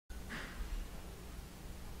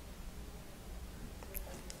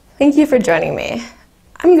Thank you for joining me.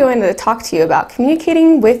 I'm going to talk to you about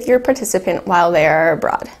communicating with your participant while they are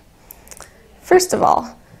abroad. First of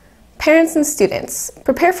all, parents and students,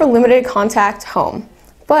 prepare for limited contact home,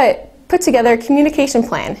 but put together a communication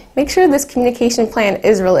plan. Make sure this communication plan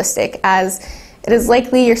is realistic, as it is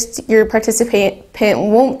likely your participant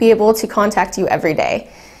won't be able to contact you every day.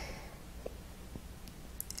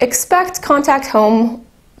 Expect contact home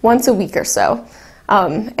once a week or so.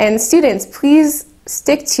 And students, please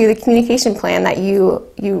stick to the communication plan that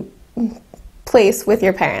you place with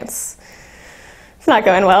your parents. It's not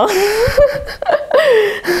going well.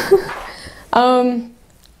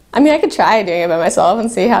 I mean, I could try doing it by myself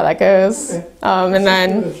and see how that goes. Okay. And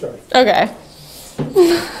then, okay.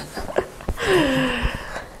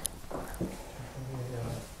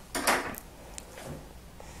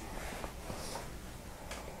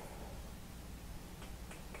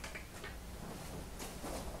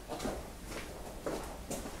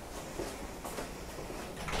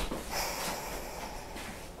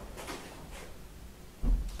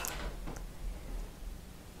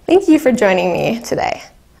 Thank you for joining me today.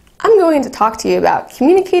 I'm going to talk to you about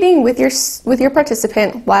communicating with your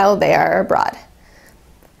participant while they are abroad.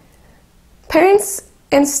 Parents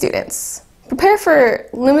and students, prepare for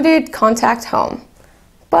limited contact home,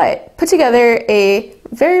 but put together a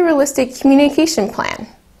very realistic communication plan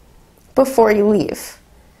before you leave.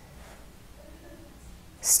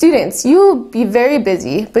 Students, you will be very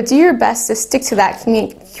busy, but do your best to stick to that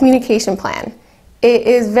communication plan. It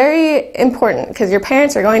is very important because your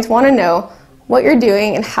parents are going to want to know what you're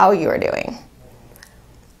doing and how you are doing.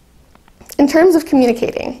 In terms of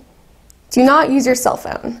communicating, do not use your cell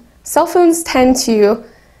phone. Cell phones tend to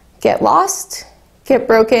get lost, get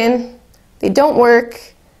broken, they don't work,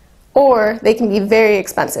 or they can be very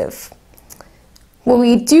expensive. What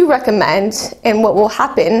we do recommend, and what will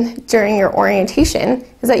happen during your orientation,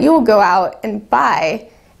 is that you will go out and buy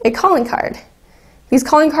a calling card. These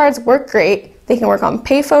calling cards work great. They can work on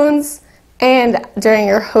payphones and during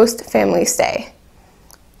your host family stay.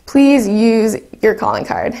 Please use your calling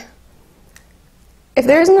card. If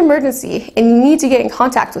there is an emergency and you need to get in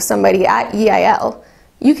contact with somebody at EIL,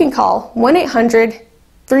 you can call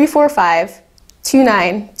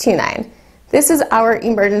 1-800-345-2929. This is our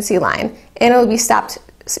emergency line, and it'll be staffed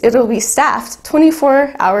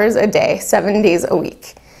 24 hours a day, 7 days a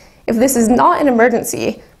week. If this is not an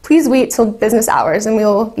emergency, please wait till business hours and we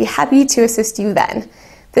will be happy to assist you then.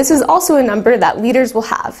 This is also a number that leaders will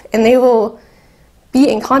have, and they will be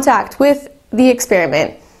in contact with the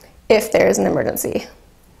experiment if there is an emergency.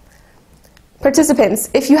 Participants,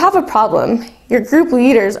 if you have a problem, your group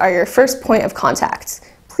leaders are your first point of contact.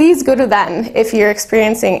 Please go to them if you're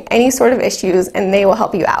experiencing any sort of issues, and they will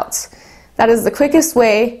help you out. That is the quickest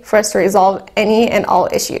way for us to resolve any and all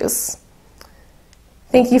issues.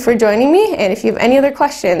 Thank you for joining me, and if you have any other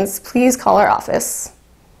questions, please call our office.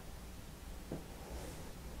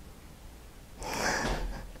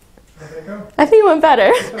 I think it went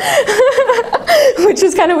better, which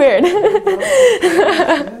is kind of weird.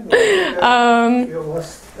 Feel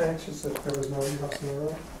less anxious if there was nobody else in the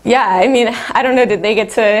room? Yeah, I mean, I don't know, did they get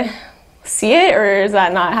to see it, or is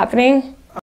that not happening?